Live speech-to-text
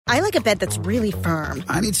I like a bed that's really firm.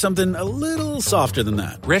 I need something a little softer than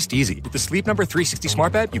that. Rest easy. With the Sleep Number 360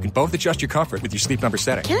 Smart Bed, you can both adjust your comfort with your Sleep Number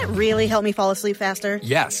setting. Can it really help me fall asleep faster?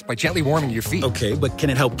 Yes, by gently warming your feet. Okay, but can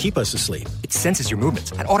it help keep us asleep? It senses your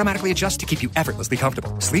movements and automatically adjusts to keep you effortlessly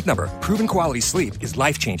comfortable. Sleep Number, proven quality sleep is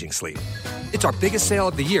life-changing sleep. It's our biggest sale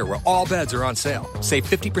of the year where all beds are on sale. Save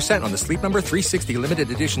 50% on the Sleep Number 360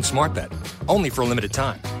 Limited Edition Smart Bed. Only for a limited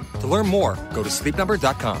time. To learn more, go to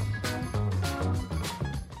sleepnumber.com.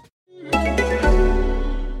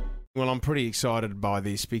 Well, I'm pretty excited by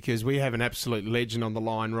this because we have an absolute legend on the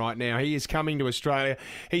line right now. He is coming to Australia.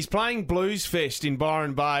 He's playing Blues Fest in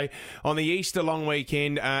Byron Bay on the Easter long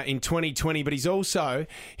weekend in 2020, but he's also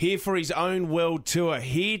here for his own world tour,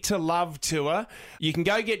 Here to Love tour. You can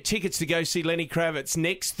go get tickets to go see Lenny Kravitz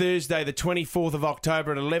next Thursday, the 24th of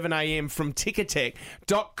October at 11 a.m. from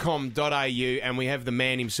ticketek.com.au, and we have the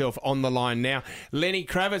man himself on the line now. Lenny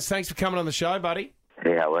Kravitz, thanks for coming on the show, buddy.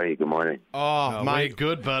 Hey, how are you? Good morning. Oh, mate. We're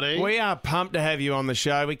good, buddy. We are pumped to have you on the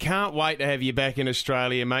show. We can't wait to have you back in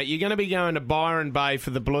Australia, mate. You're going to be going to Byron Bay for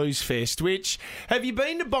the Blues Fest, which... Have you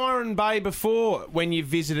been to Byron Bay before when you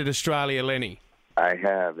visited Australia, Lenny? I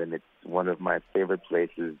have, and it's one of my favorite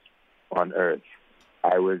places on earth.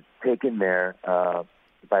 I was taken there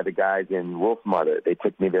by the guys in Wolfmother. They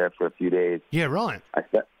took me there for a few days. Yeah, right. I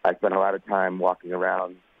spent a lot of time walking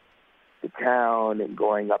around the town and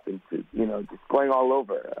going up into, just going all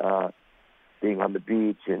over, being on the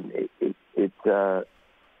beach, and it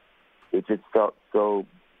just felt so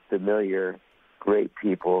familiar. Great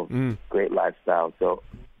people, great lifestyle. So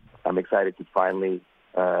I'm excited to finally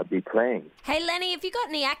be playing. Hey, Lenny, have you got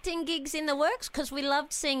any acting gigs in the works? Because we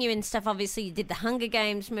loved seeing you in stuff. Obviously, you did the Hunger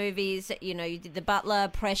Games movies, you did The Butler,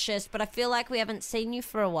 Precious, but I feel like we haven't seen you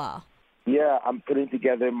for a while. Yeah, I'm putting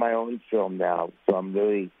together my own film now, so I'm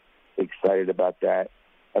really excited about that.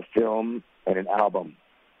 A film and an album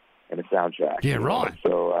and a soundtrack. Yeah, right.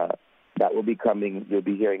 So that will be coming. You'll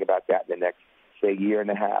be hearing about that in the next, say, year and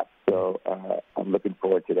a half. So I'm looking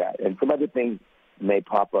forward to that. And some other things may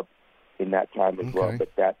pop up in that time as well, but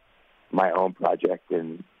that's my own project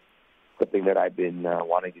and something that I've been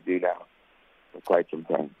wanting to do now for quite some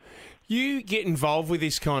time. You get involved with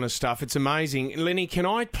this kind of stuff. It's amazing. Lenny, can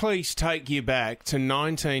I please take you back to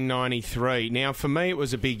 1993? Now, for me, it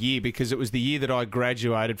was a big year because it was the year that I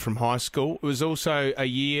graduated from high school. It was also a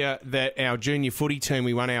year that our junior footy team,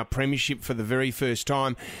 we won our premiership for the very first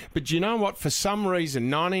time. But you know what? For some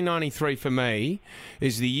reason, 1993 for me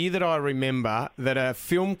is the year that I remember that a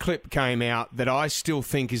film clip came out that I still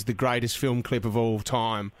think is the greatest film clip of all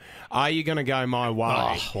time. Are You Gonna Go My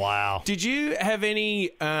Way? Oh, wow. Did you have any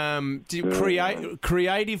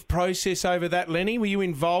creative process over that, Lenny? Were you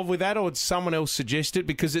involved with that, or did someone else suggest it?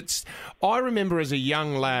 Because I remember as a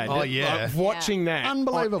young lad watching that.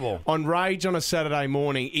 Unbelievable. On Rage on a Saturday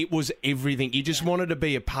morning, it was everything. You just wanted to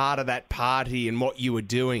be a part of that party and what you were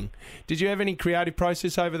doing. Did you have any creative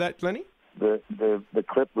process over that, Lenny? The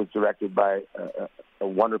clip was directed by a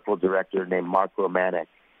wonderful director named Mark Romanek,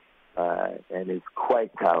 and is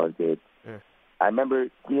quite talented. Yeah. I remember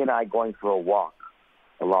he and I going for a walk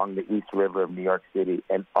along the East River of New York City,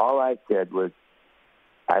 and all I said was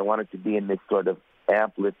I wanted to be in this sort of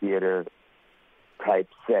amphitheater type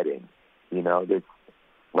setting, this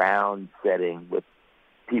round setting with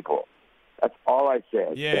people. That's all I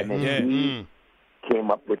said. Yeah, and then he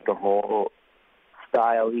came up with the whole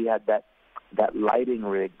style. He had that lighting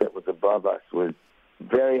rig that was above us, was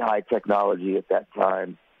very high technology at that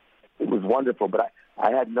time. It was wonderful, but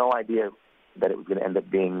I had no idea that it was going to end up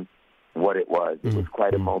being what it was. It was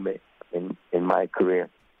quite a moment in my career.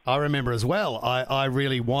 I remember as well, I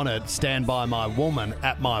really wanted Stand By My Woman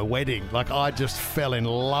at my wedding. Like, I just fell in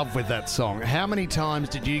love with that song. How many times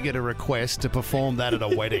did you get a request to perform that at a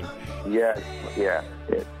wedding? Yeah,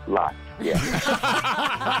 lots.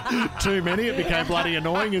 Yeah. Too many? It became bloody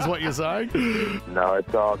annoying, is what you're saying? No,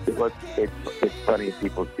 it's funny if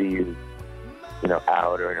people see you,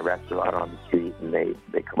 out or in a restaurant on the street, and they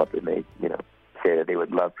come up and they, say that they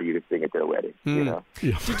would love for you to sing at their wedding, Yeah.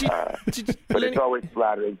 But it's always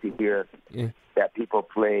flattering to hear that people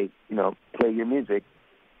play your music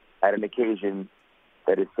at an occasion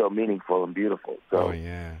that is so meaningful and beautiful. So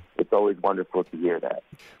it's always wonderful to hear that.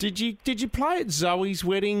 Did you play at Zoe's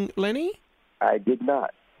wedding, Lenny? I did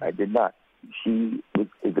not. She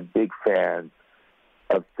is a big fan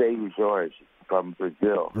of Seu Jorge from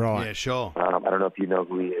Brazil. Right. Yeah, sure. I don't know if you know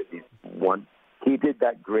who he is. He did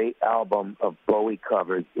that great album of Bowie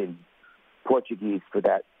covers in Portuguese for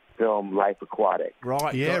that film Life Aquatic.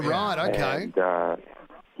 Right. Yeah, right. Okay.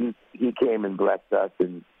 And he came and blessed us,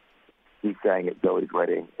 and he sang at Zoe's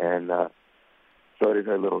wedding, and so did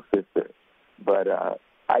her little sister. But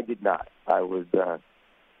I did not. I was dad,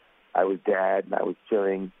 and I was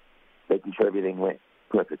chilling, making sure everything went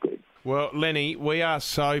perfectly. Well, Lenny, we are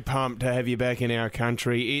so pumped to have you back in our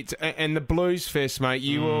country. And the Blues Fest, mate,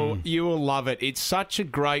 you will love it. It's such a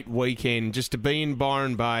great weekend just to be in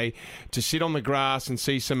Byron Bay, to sit on the grass and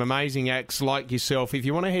see some amazing acts like yourself. If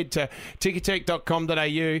you want to head to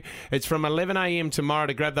ticketek.com.au, it's from 11 a.m. tomorrow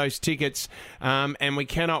to grab those tickets. And we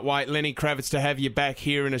cannot wait, Lenny Kravitz, to have you back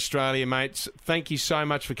here in Australia, mates. Thank you so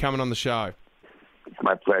much for coming on the show. It's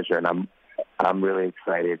my pleasure, and I'm really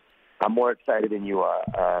excited. I'm more excited than you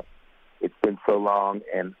are. It's been so long,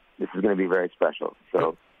 and this is going to be very special.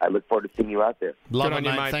 So I look forward to seeing you out there. Love Good it, on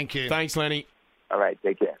you, mate. mate. Thank you. Thanks, Lenny. All right,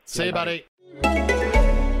 take care. See you, buddy.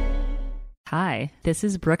 Hi, this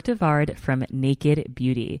is Brooke Devard from Naked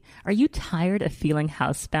Beauty. Are you tired of feeling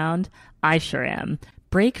housebound? I sure am.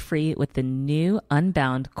 Break free with the new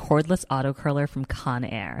Unbound cordless auto curler from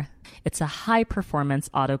Conair. It's a high-performance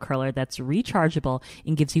auto curler that's rechargeable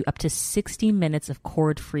and gives you up to 60 minutes of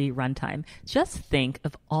cord-free runtime. Just think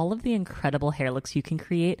of all of the incredible hair looks you can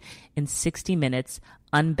create in 60 minutes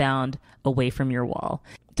unbound away from your wall.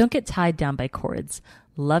 Don't get tied down by cords.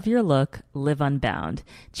 Love your look, live unbound.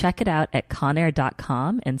 Check it out at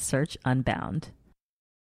conair.com and search Unbound.